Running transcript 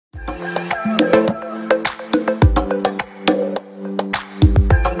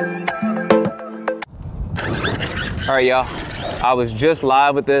All right, y'all, I was just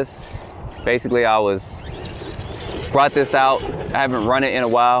live with this. Basically, brought this out. I haven't run it in a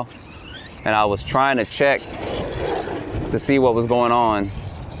while, and I was trying to check to see what was going on.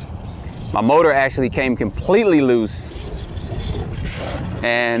 My motor actually came completely loose,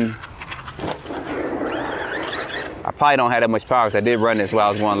 and I probably don't have that much power because I did run this while I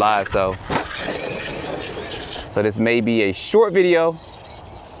was going live, so this may be a short video.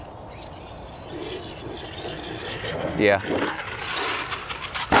 Yeah.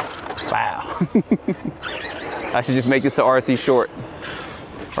 Wow. I should just make this an RC short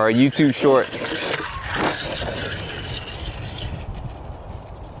or a YouTube short.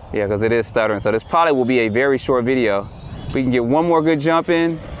 Yeah, because it is stuttering. So this probably will be a very short video. We can get one more good jump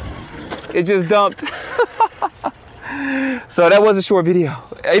in. It just dumped. So that was a short video.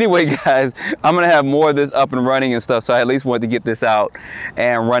 Anyway, guys, I'm gonna have more of this up and running and stuff. So I at least wanted to get this out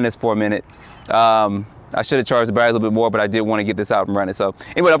and run this for a minute. I should have charged the battery a little bit more, but I did want to get this out and run it. So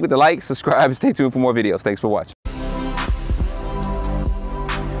anyway, don't forget to like, subscribe, and stay tuned for more videos. Thanks for watching.